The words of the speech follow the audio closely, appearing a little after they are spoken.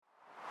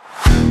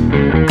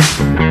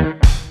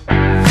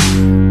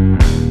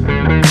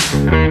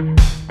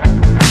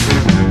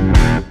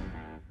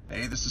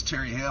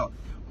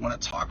I want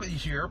to talk with you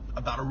here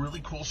about a really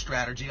cool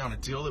strategy on a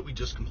deal that we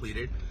just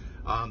completed.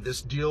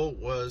 This deal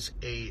was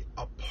a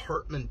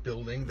apartment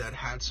building that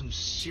had some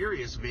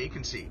serious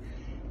vacancy,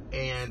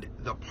 and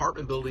the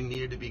apartment building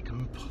needed to be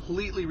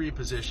completely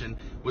repositioned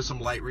with some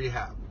light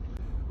rehab.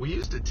 We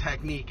used a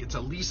technique, it's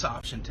a lease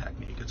option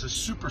technique. It's a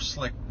super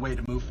slick way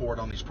to move forward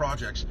on these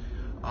projects.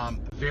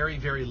 Very,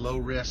 very low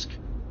risk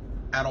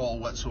at all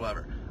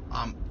whatsoever.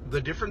 The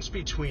difference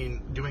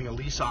between doing a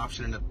lease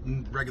option and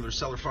a regular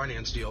seller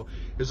finance deal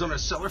is on a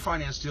seller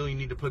finance deal, you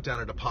need to put down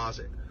a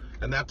deposit.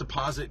 And that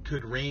deposit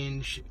could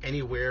range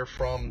anywhere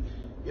from,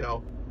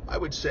 I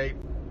would say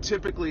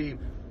typically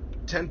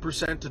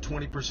 10% to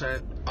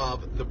 20%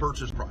 of the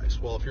purchase price.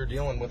 Well, if you're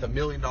dealing with $1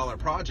 million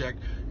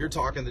project, you're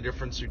talking the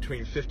difference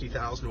between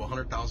 $50,000 to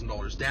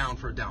 $100,000 down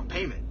for a down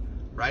payment,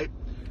 right?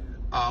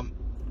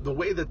 The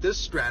way that this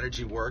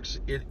strategy works,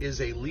 it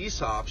is a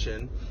lease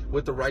option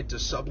with the right to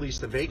sublease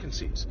the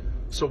vacancies.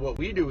 So what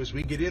we do is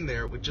we get in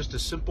there with just a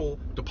simple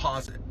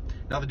deposit.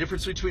 Now the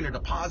difference between a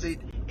deposit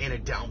and a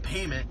down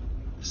payment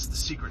is the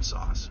secret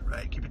sauce,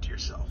 right? Keep it to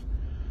yourself.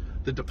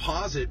 The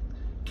deposit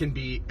can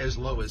be as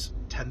low as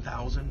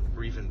 $10,000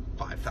 or even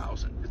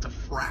 $5,000. It's a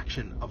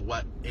fraction of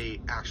what a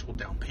actual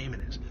down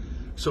payment is.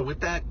 So with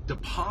that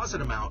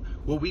deposit amount,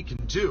 what we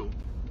can do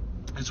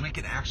is we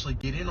can actually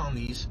get in on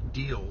these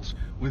deals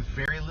with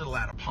very little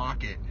out of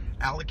pocket,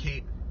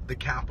 allocate the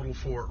capital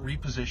for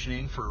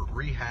repositioning, for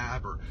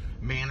rehab or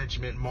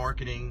management,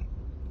 marketing,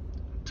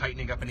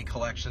 tightening up any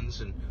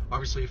collections, and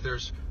obviously if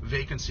there's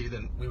vacancy,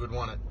 then we would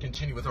want to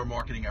continue with our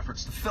marketing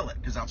efforts to fill it,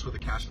 because that's where the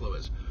cash flow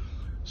is.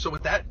 So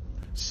with that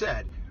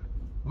said,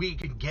 we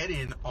can get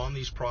in on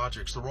these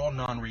projects. They're all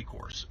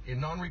non-recourse. And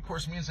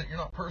non-recourse means that you're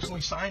not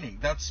personally signing.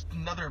 That's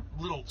another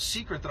little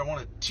secret that I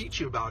want to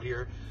teach you about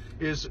here,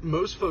 is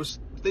most folks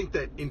think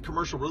that in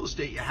commercial real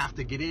estate you have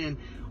to get in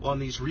on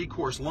these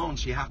recourse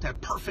loans. You have to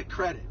have perfect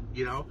credit,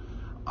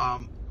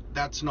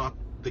 That's not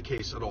the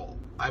case at all.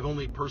 I've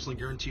only personally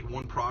guaranteed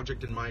one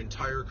project in my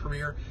entire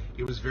career.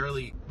 It was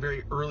very,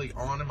 very early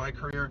on in my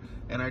career,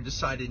 and I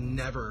decided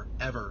never,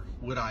 ever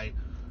would I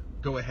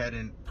go ahead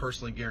and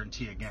personally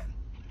guarantee again.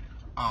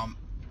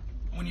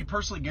 When you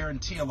personally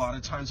guarantee, a lot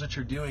of times what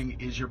you're doing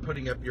is you're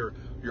putting up your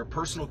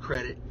personal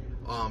credit,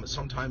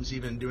 sometimes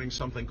even doing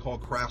something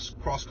called cross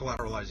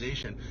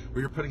collateralization,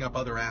 where you're putting up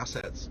other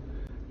assets,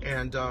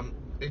 and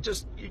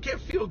you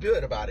can't feel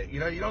good about it. You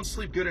don't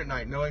sleep good at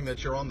night knowing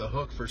that you're on the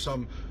hook for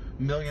some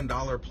 $1 million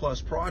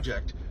plus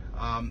project.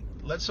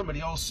 Let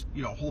somebody else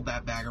hold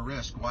that bag of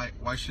risk.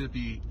 Why should it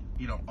be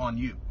on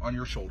you, on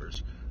your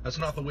shoulders? That's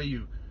not the way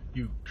you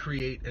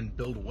create and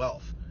build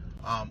wealth.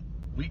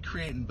 We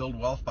create and build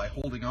wealth by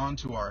holding on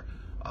to our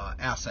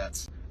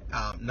assets,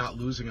 not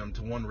losing them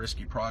to one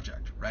risky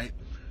project, right?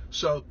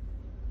 So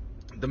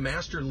the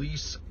master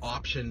lease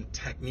option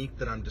technique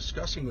that I'm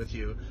discussing with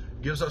you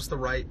gives us the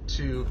right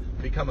to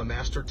become a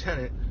master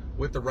tenant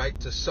with the right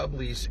to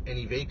sublease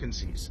any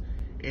vacancies.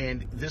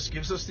 And this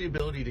gives us the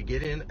ability to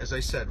get in, as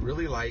I said,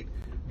 really light,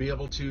 be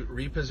able to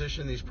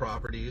reposition these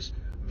properties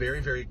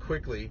very, very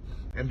quickly,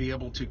 and be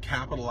able to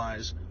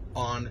capitalize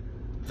on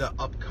the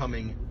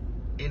upcoming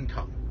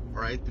income,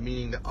 all right?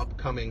 Meaning the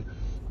upcoming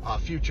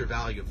future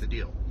value of the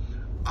deal.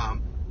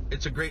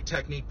 It's a great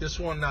technique. This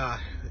one,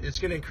 it's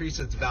going to increase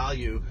its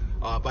value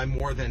by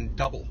more than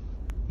double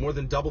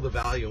the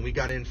value. And we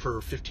got in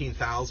for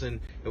 $15,000, and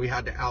we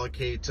had to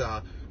allocate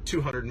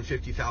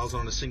 $250,000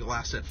 on a single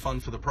asset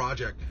fund for the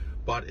project.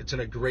 But it's in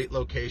a great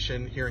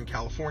location here in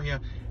California,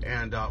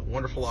 and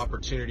wonderful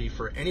opportunity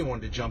for anyone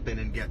to jump in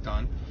and get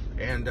done.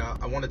 And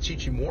I want to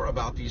teach you more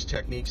about these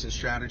techniques and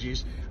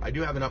strategies. I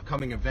do have an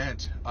upcoming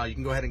event. You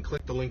can go ahead and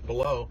click the link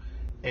below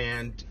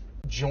and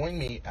join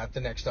me at the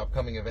next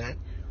upcoming event,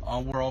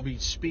 where I'll be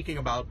speaking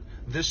about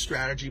this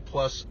strategy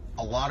plus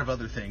a lot of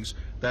other things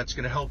that's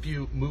going to help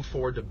you move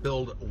forward to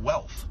build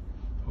wealth,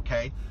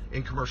 okay,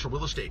 in commercial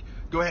real estate.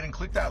 Go ahead and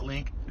click that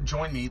link.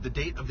 Join me. The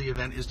date of the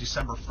event is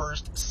December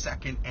 1st,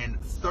 2nd, and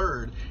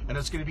 3rd, and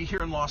it's going to be here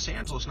in Los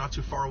Angeles, not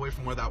too far away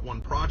from where that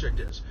one project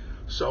is.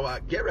 So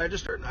get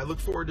registered, and I look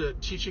forward to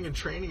teaching and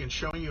training and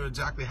showing you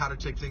exactly how to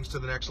take things to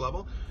the next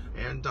level,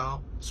 and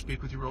I'll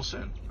speak with you real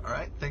soon. All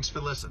right? Thanks for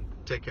listening.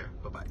 Take care.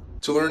 Bye-bye.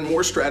 To learn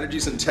more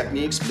strategies and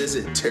techniques,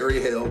 visit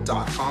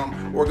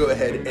terryhale.com or go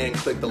ahead and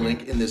click the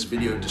link in this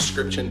video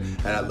description,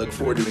 and I look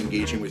forward to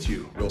engaging with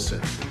you real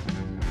soon.